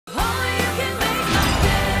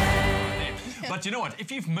But you know what?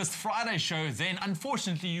 If you've missed Friday's show, then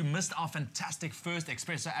unfortunately you missed our fantastic first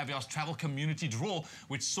Expresso Avios travel community draw,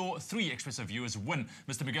 which saw 3 Expresso viewers win.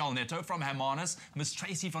 Mr. Miguel Neto from Hermanus, Miss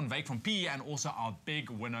Tracy van Wyk from PE, and also our big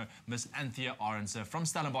winner, Miss Anthea Arendse from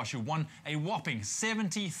Stellenbosch, who won a whopping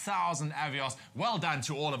 70,000 Avios. Well done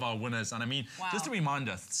to all of our winners. And I mean, just a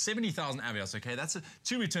reminder, 70,000 Avios, okay? That's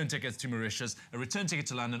 2 return tickets to Mauritius, a return ticket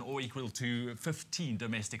to London, or equal to 15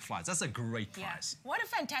 domestic flights. That's a great prize. Yeah. What a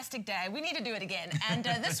fantastic day. We need to do it again. And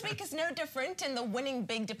this week is no different in the winning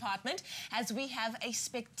big department, as we have a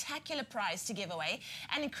spectacular prize to give away.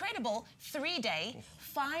 An incredible 3-day,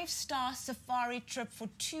 5-star safari trip for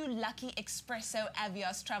 2 lucky Expresso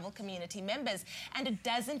Avios travel community members. And it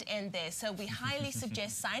doesn't end there, so we highly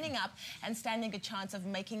suggest signing up and standing a chance of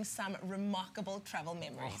making some remarkable travel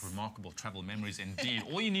memories. Oh, remarkable travel memories indeed.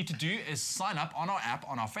 All you need to do is sign up on our app,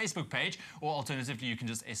 on our Facebook page, or alternatively you can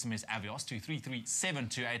just SMS Avios to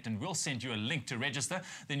 33728 and we'll send you a link to register.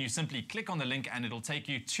 Then you simply click on the link and it'll take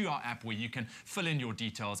you to our app where you can fill in your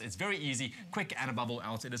details. It's very easy, quick, and above all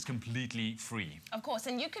else, it is completely free. Of course,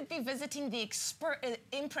 and you could be visiting the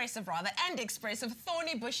impressive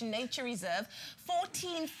Thorny Bush Nature Reserve,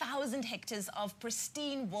 14,000 hectares of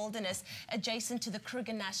pristine wilderness adjacent to the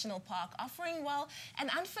Kruger National Park, offering, well, an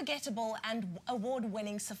unforgettable and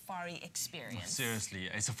award-winning safari experience. Seriously,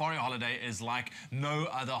 a safari holiday is like no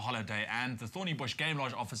other holiday, and the Thorny Bush Game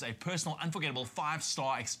Lodge offers a personal, unforgettable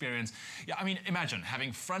 5-star experience. Yeah, I mean, imagine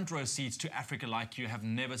having front row seats to Africa like you have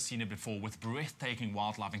never seen it before, with breathtaking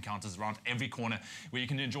wildlife encounters around every corner, where you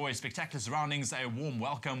can enjoy spectacular surroundings, a warm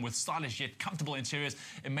welcome with stylish yet comfortable interiors,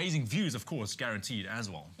 amazing views, of course, guaranteed as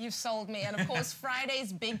well. You've sold me, and of course,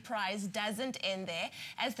 Friday's big prize doesn't end there,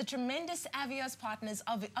 as the tremendous Avios partners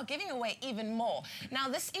are giving away even more. Now,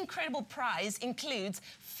 this incredible prize includes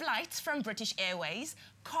flights from British Airways,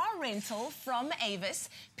 car rental from Avios,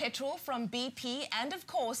 petrol from BP, and of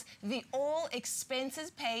course, the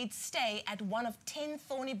all-expenses-paid stay at one of 10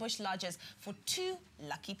 Thorny Bush lodges for 2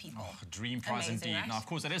 lucky people. Oh, dream prize indeed. Right? Now, of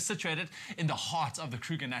course, it is situated in the heart of the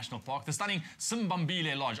Kruger National Park. The stunning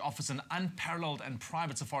Simbambile Lodge offers an unparalleled and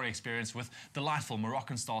private safari experience with delightful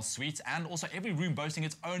Moroccan-style suites, and also every room boasting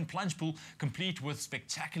its own plunge pool, complete with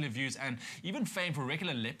spectacular views and even famed for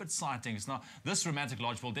regular leopard sightings. Now, this romantic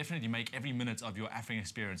lodge will definitely make every minute of your African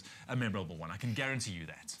experience a memorable one. I can guarantee you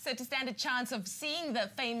that. So to stand a chance of seeing the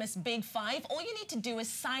famous Big Five, all you need to do is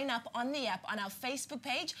sign up on the app on our Facebook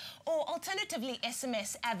page, or alternatively SMS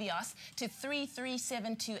Avios to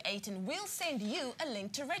 33728 and we'll send you a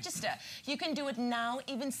link to register. You can do it now,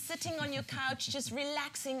 even sitting on your couch, just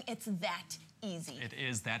relaxing. It's that easy. It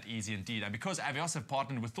is that easy indeed. And because Avios have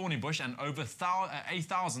partnered with Thorny Bush and over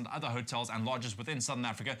 8,000 other hotels and lodges within Southern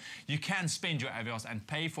Africa, you can spend your Avios and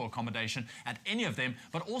pay for accommodation at any of them,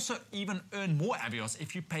 but also even earn more Avios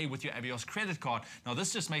if you pay with your Avios credit card. Now,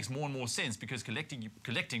 this just makes more and more sense, because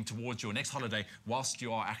collecting towards your next holiday whilst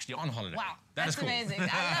you are actually on holiday. Wow, that's cool. Amazing.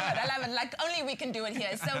 I love it. Like only we can do it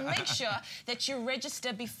here. So make sure that you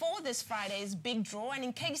register before this Friday's big draw. And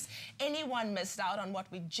in case anyone missed out on what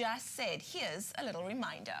we just said, here's a little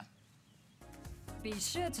reminder. Be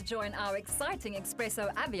sure to join our exciting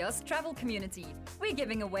Expresso Avios travel community. We're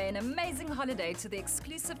giving away an amazing holiday to the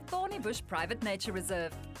exclusive Thorny Bush Private Nature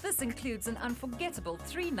Reserve. This includes an unforgettable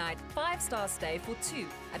 3-night, 5-star stay for 2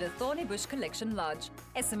 at a Thorny Bush Collection Lodge.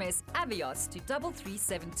 SMS Avios to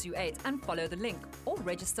 33728 and follow the link, or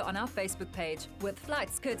register on our Facebook page. With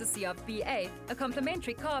flights courtesy of BA, a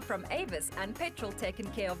complimentary car from Avios, and petrol taken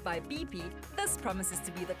care of by BP, this promises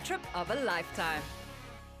to be the trip of a lifetime.